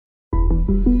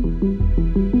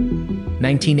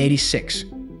1986,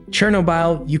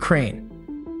 Chernobyl, Ukraine.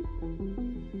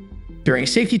 During a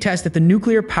safety test at the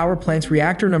nuclear power plant's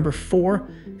reactor number 4,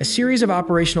 a series of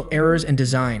operational errors and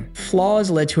design flaws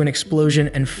led to an explosion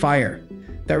and fire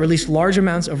that released large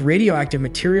amounts of radioactive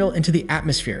material into the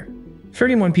atmosphere.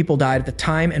 31 people died at the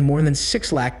time and more than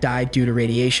 6 lakh died due to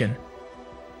radiation.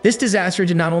 This disaster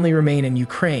did not only remain in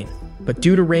Ukraine, but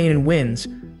due to rain and winds,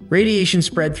 radiation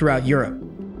spread throughout Europe.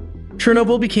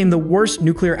 Chernobyl became the worst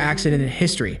nuclear accident in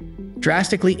history,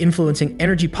 drastically influencing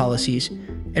energy policies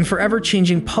and forever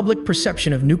changing public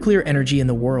perception of nuclear energy in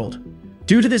the world.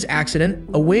 Due to this accident,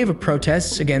 a wave of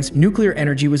protests against nuclear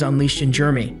energy was unleashed in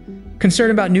Germany.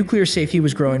 Concern about nuclear safety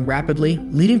was growing rapidly,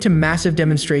 leading to massive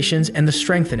demonstrations and the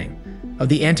strengthening of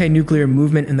the anti-nuclear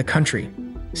movement in the country.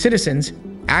 Citizens,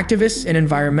 activists, and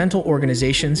environmental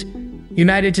organizations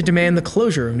united to demand the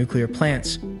closure of nuclear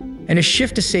plants and a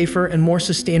shift to safer and more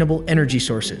sustainable energy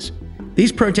sources.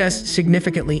 These protests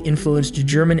significantly influenced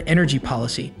German energy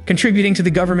policy, contributing to the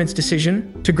government's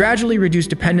decision to gradually reduce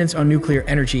dependence on nuclear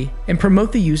energy and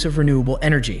promote the use of renewable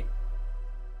energy.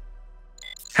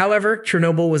 However,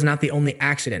 Chernobyl was not the only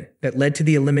accident that led to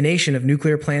the elimination of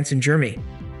nuclear plants in Germany.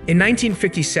 In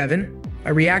 1957,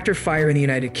 a reactor fire in the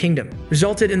United Kingdom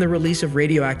resulted in the release of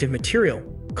radioactive material,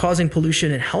 causing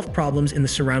pollution and health problems in the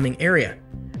surrounding area.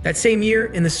 That same year,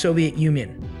 in the Soviet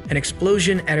Union, an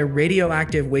explosion at a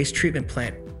radioactive waste treatment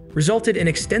plant resulted in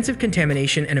extensive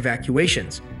contamination and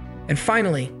evacuations. And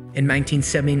finally, in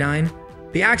 1979,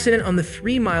 the accident on the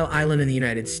 3 Mile Island in the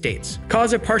United States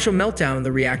caused a partial meltdown in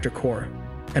the reactor core.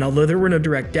 And although there were no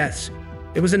direct deaths,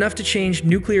 it was enough to change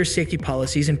nuclear safety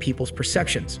policies and people's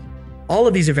perceptions. All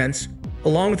of these events,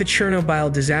 along with the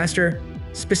Chernobyl disaster,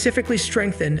 specifically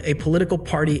strengthened a political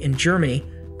party in Germany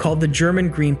called the German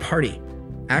Green Party.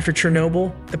 After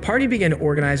Chernobyl, the party began to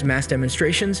organize mass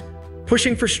demonstrations,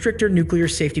 pushing for stricter nuclear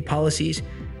safety policies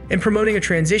and promoting a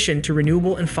transition to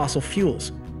renewable and fossil fuels.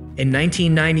 In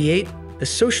 1998, the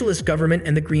Socialist government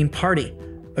and the Green Party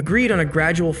agreed on a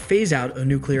gradual phase-out of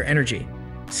nuclear energy.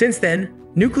 Since then,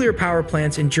 nuclear power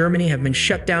plants in Germany have been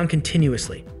shut down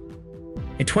continuously.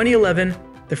 In 2011,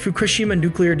 the Fukushima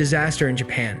nuclear disaster in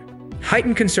Japan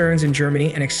heightened concerns in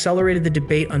Germany and accelerated the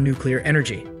debate on nuclear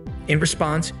energy. In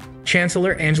response,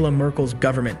 Chancellor Angela Merkel's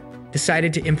government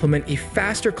decided to implement a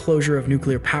faster closure of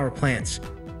nuclear power plants.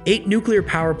 8 nuclear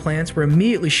power plants were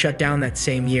immediately shut down that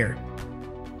same year.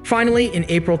 Finally, in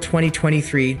April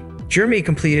 2023, Germany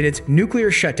completed its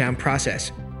nuclear shutdown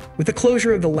process with the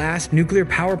closure of the last nuclear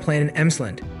power plant in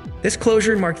Emsland. This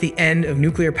closure marked the end of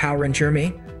nuclear power in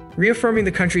Germany, reaffirming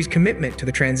the country's commitment to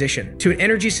the transition to an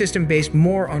energy system based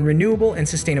more on renewable and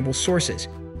sustainable sources.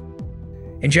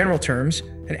 In general terms,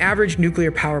 an average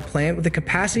nuclear power plant with a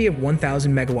capacity of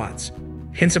 1,000 megawatts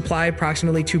can supply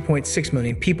approximately 2.6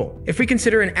 million people. If we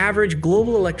consider an average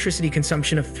global electricity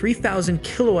consumption of 3,000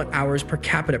 kilowatt hours per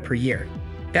capita per year,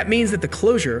 that means that the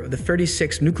closure of the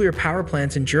 36 nuclear power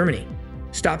plants in Germany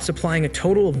stopped supplying a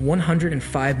total of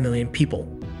 105 million people.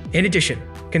 In addition,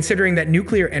 considering that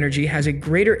nuclear energy has a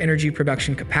greater energy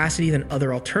production capacity than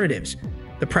other alternatives,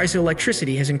 the price of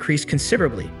electricity has increased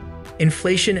considerably.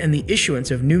 Inflation and the issuance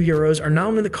of new euros are not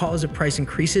only the cause of price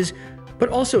increases, but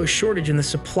also a shortage in the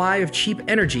supply of cheap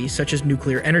energy such as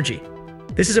nuclear energy.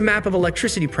 This is a map of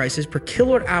electricity prices per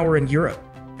kilowatt hour in Europe,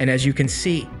 and as you can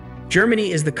see,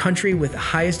 Germany is the country with the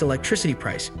highest electricity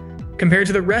price compared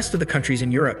to the rest of the countries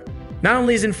in Europe. Not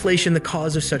only is inflation the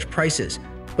cause of such prices,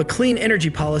 but clean energy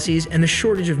policies and the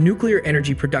shortage of nuclear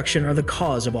energy production are the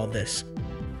cause of all this.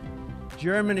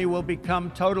 Germany will become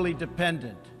totally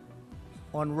dependent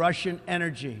on Russian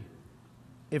energy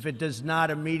if it does not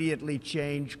immediately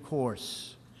change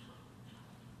course.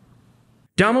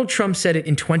 Donald Trump said it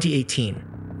in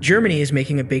 2018. Germany is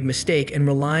making a big mistake in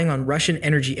relying on Russian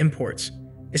energy imports,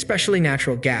 especially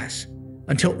natural gas.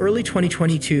 Until early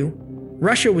 2022,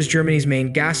 Russia was Germany's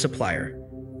main gas supplier,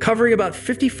 covering about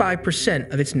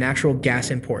 55% of its natural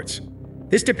gas imports.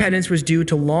 This dependence was due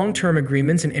to long-term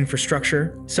agreements and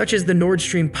infrastructure, such as the Nord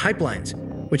Stream pipelines,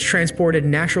 which transported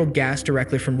natural gas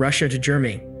directly from Russia to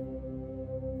Germany.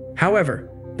 However,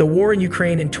 the war in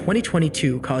Ukraine in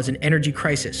 2022 caused an energy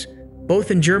crisis,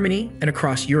 both in Germany and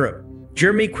across Europe.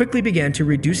 Germany quickly began to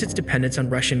reduce its dependence on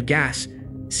Russian gas,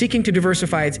 seeking to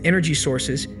diversify its energy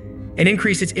sources and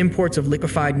increase its imports of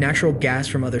liquefied natural gas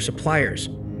from other suppliers.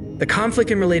 The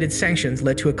conflict and related sanctions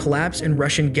led to a collapse in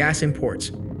Russian gas imports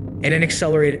and an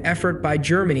accelerated effort by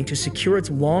Germany to secure its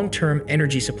long-term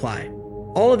energy supply.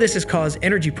 All of this has caused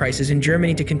energy prices in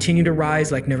Germany to continue to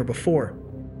rise like never before.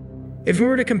 If we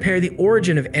were to compare the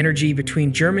origin of energy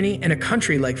between Germany and a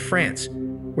country like France,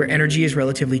 where energy is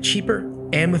relatively cheaper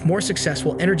and with more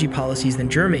successful energy policies than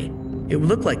Germany, it would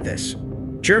look like this.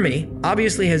 Germany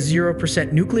obviously has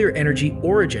 0% nuclear energy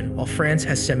origin, while France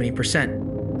has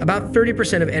 70%. About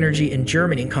 30% of energy in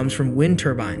Germany comes from wind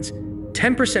turbines,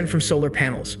 10% from solar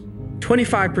panels,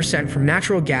 25% from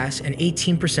natural gas, and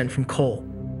 18% from coal.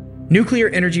 Nuclear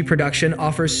energy production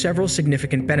offers several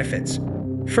significant benefits.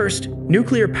 First,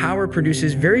 nuclear power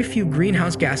produces very few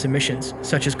greenhouse gas emissions,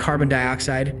 such as carbon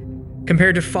dioxide,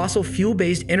 compared to fossil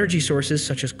fuel-based energy sources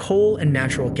such as coal and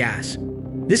natural gas.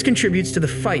 This contributes to the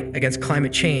fight against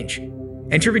climate change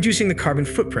and to reducing the carbon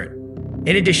footprint.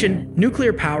 In addition,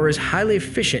 nuclear power is highly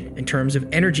efficient in terms of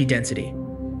energy density.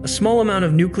 A small amount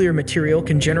of nuclear material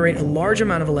can generate a large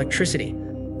amount of electricity,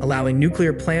 allowing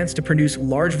nuclear plants to produce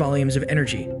large volumes of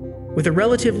energy with a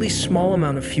relatively small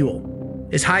amount of fuel.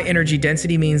 This high energy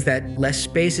density means that less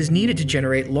space is needed to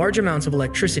generate large amounts of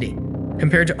electricity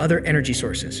compared to other energy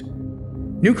sources.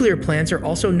 Nuclear plants are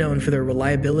also known for their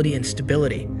reliability and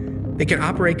stability. They can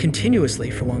operate continuously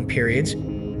for long periods,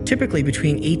 typically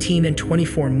between 18 and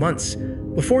 24 months,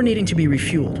 before needing to be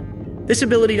refueled. This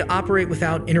ability to operate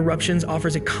without interruptions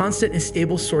offers a constant and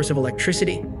stable source of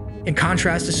electricity, in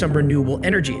contrast to some renewable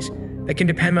energies that can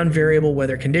depend on variable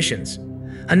weather conditions.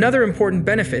 Another important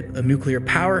benefit of nuclear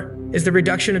power is the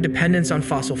reduction of dependence on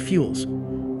fossil fuels.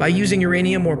 By using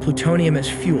uranium or plutonium as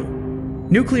fuel,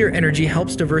 nuclear energy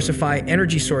helps diversify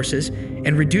energy sources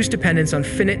and reduce dependence on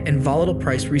finite and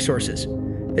volatile-priced resources.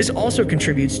 This also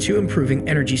contributes to improving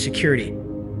energy security.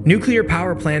 Nuclear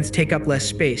power plants take up less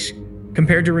space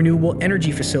compared to renewable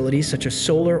energy facilities such as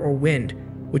solar or wind,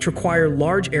 which require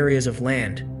large areas of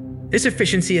land. This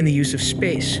efficiency in the use of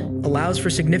space allows for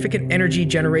significant energy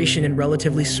generation in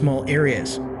relatively small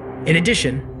areas. In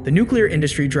addition, the nuclear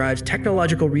industry drives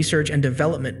technological research and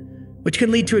development, which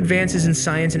can lead to advances in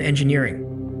science and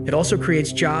engineering. It also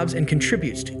creates jobs and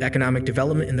contributes to economic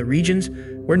development in the regions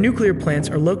where nuclear plants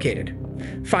are located.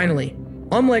 Finally,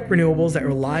 unlike renewables that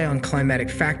rely on climatic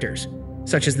factors,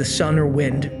 such as the sun or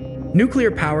wind,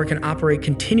 nuclear power can operate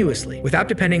continuously without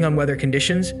depending on weather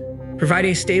conditions,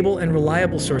 providing a stable and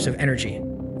reliable source of energy.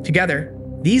 Together,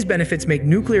 these benefits make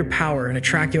nuclear power an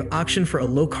attractive option for a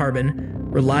low-carbon,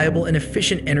 reliable, and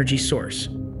efficient energy source.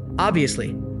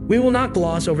 Obviously, we will not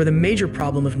gloss over the major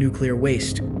problem of nuclear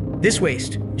waste. This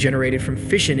waste, generated from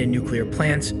fission in nuclear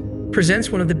plants, presents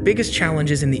one of the biggest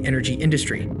challenges in the energy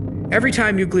industry. Every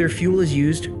time nuclear fuel is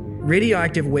used,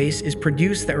 radioactive waste is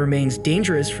produced that remains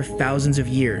dangerous for thousands of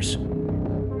years.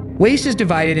 Waste is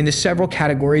divided into several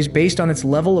categories based on its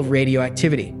level of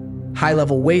radioactivity.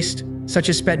 High-level waste, such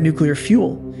as spent nuclear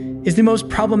fuel, is the most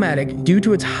problematic due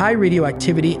to its high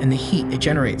radioactivity and the heat it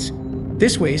generates.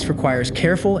 This waste requires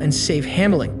careful and safe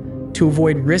handling to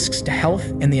avoid risks to health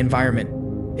and the environment.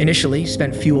 Initially,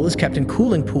 spent fuel is kept in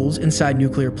cooling pools inside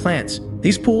nuclear plants.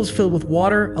 These pools, filled with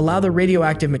water, allow the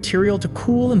radioactive material to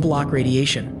cool and block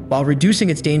radiation, while reducing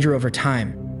its danger over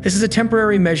time. This is a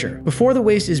temporary measure before the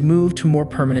waste is moved to more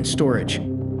permanent storage.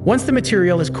 Once the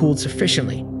material is cooled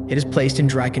sufficiently, it is placed in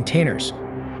dry containers.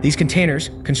 These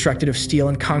containers, constructed of steel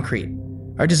and concrete,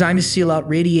 are designed to seal out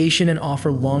radiation and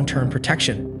offer long-term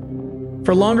protection.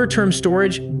 For longer-term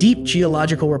storage, deep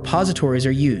geological repositories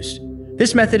are used.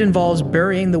 This method involves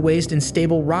burying the waste in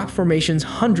stable rock formations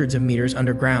hundreds of meters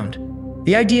underground.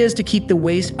 The idea is to keep the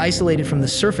waste isolated from the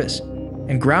surface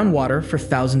and groundwater for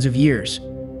thousands of years.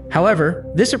 However,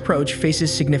 this approach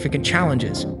faces significant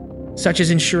challenges, such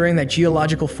as ensuring that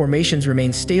geological formations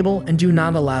remain stable and do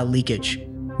not allow leakage.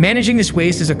 Managing this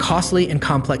waste is a costly and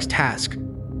complex task.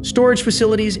 Storage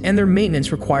facilities and their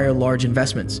maintenance require large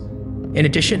investments. In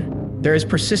addition, there is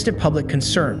persistent public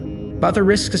concern about the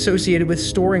risks associated with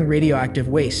storing radioactive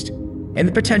waste and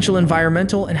the potential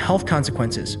environmental and health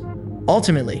consequences.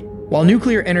 Ultimately, while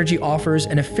nuclear energy offers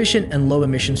an efficient and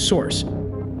low-emission source,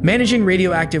 managing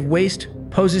radioactive waste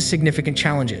poses significant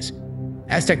challenges.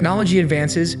 As technology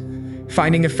advances,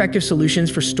 finding effective solutions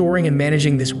for storing and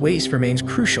managing this waste remains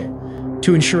crucial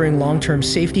to ensuring long-term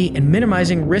safety and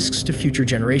minimizing risks to future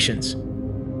generations.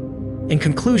 In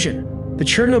conclusion, the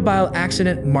Chernobyl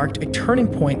accident marked a turning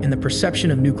point in the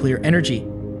perception of nuclear energy,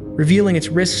 revealing its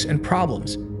risks and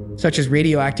problems, such as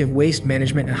radioactive waste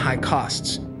management and high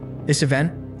costs. This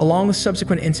event, along with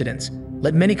subsequent incidents,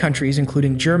 led many countries,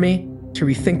 including Germany, to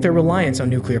rethink their reliance on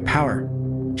nuclear power.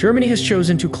 Germany has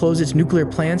chosen to close its nuclear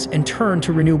plants and turn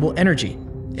to renewable energy,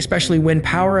 especially wind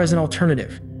power as an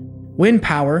alternative. Wind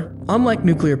power, unlike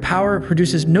nuclear power,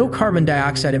 produces no carbon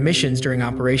dioxide emissions during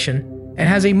operation and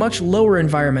has a much lower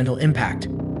environmental impact.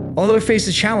 Although it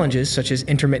faces challenges such as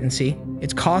intermittency,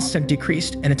 its costs have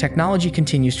decreased and the technology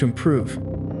continues to improve.